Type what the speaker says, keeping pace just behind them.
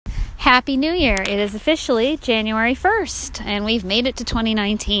Happy New Year. It is officially January 1st, and we've made it to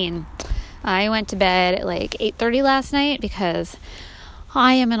 2019. I went to bed at like 8:30 last night because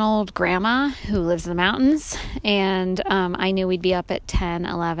I am an old grandma who lives in the mountains, and I knew we'd be up at 10,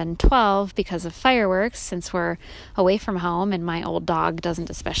 11, 12 because of fireworks since we're away from home, and my old dog doesn't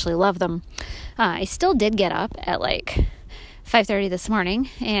especially love them. I still did get up at like 5:30 this morning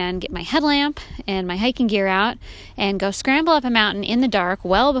and get my headlamp and my hiking gear out and go scramble up a mountain in the dark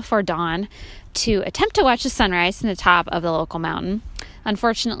well before dawn to attempt to watch the sunrise from the top of the local mountain.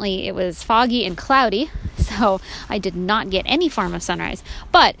 Unfortunately, it was foggy and cloudy, so I did not get any form of sunrise,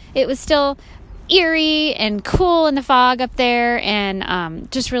 but it was still eerie and cool in the fog up there, and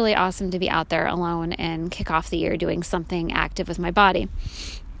just really awesome to be out there alone and kick off the year doing something active with my body.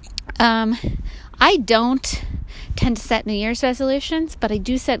 I don't tend to set New Year's resolutions, but I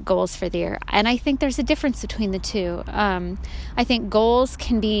do set goals for the year. And I think there's a difference between the two. I think goals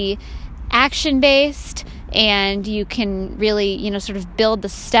can be action-based, and you can really, sort of build the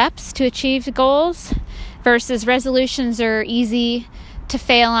steps to achieve the goals, versus resolutions are easy to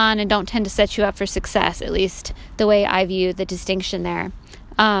fail on and don't tend to set you up for success, at least the way I view the distinction there.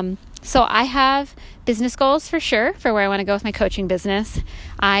 So I have business goals for sure for where I want to go with my coaching business.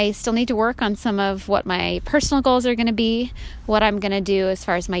 I still need to work on some of what my personal goals are going to be, what I'm going to do as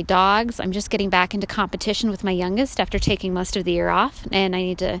far as my dogs. I'm just getting back into competition with my youngest after taking most of the year off, and I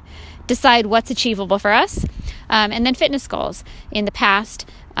need to decide what's achievable for us. And then fitness goals. In the past,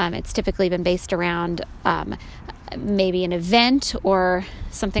 it's typically been based around maybe an event or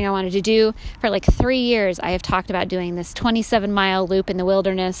something I wanted to do. For like 3 years, I have talked about doing this 27-mile loop in the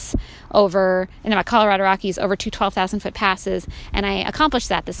wilderness in the Colorado Rockies over two 12,000-foot passes, and I accomplished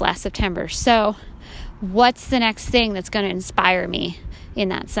that this last September. So what's the next thing that's going to inspire me in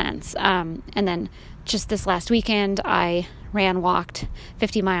that sense? And then just this last weekend, I walked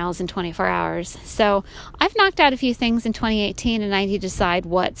 50 miles in 24 hours. So I've knocked out a few things in 2018, and I need to decide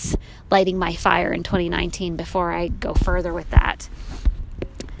what's lighting my fire in 2019 before I go further with that.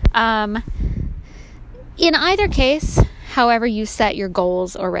 In either case, however you set your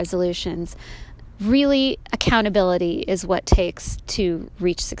goals or resolutions, really accountability is what takes to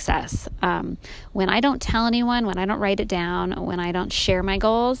reach success. When I don't tell anyone, when I don't write it down, when I don't share my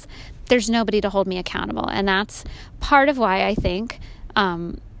goals, there's nobody to hold me accountable. And that's part of why I think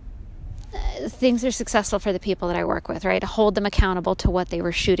things are successful for the people that I work with, right? Hold them accountable to what they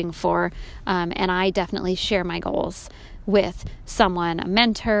were shooting for. And I definitely share my goals with someone, a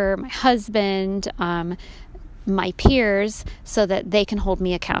mentor, my husband, my peers, so that they can hold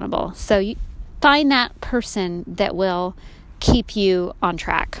me accountable. So you find that person that will keep you on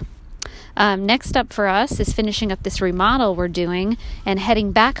track. Next up for us is finishing up this remodel we're doing and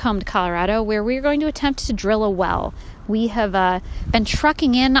heading back home to Colorado, where we're going to attempt to drill a well. We have been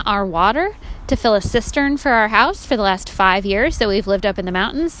trucking in our water to fill a cistern for our house for the last 5 years that we've lived up in the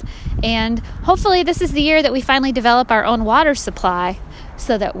mountains. And hopefully this is the year that we finally develop our own water supply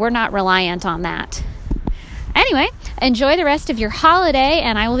so that we're not reliant on that. Anyway, enjoy the rest of your holiday,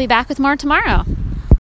 and I will be back with more tomorrow.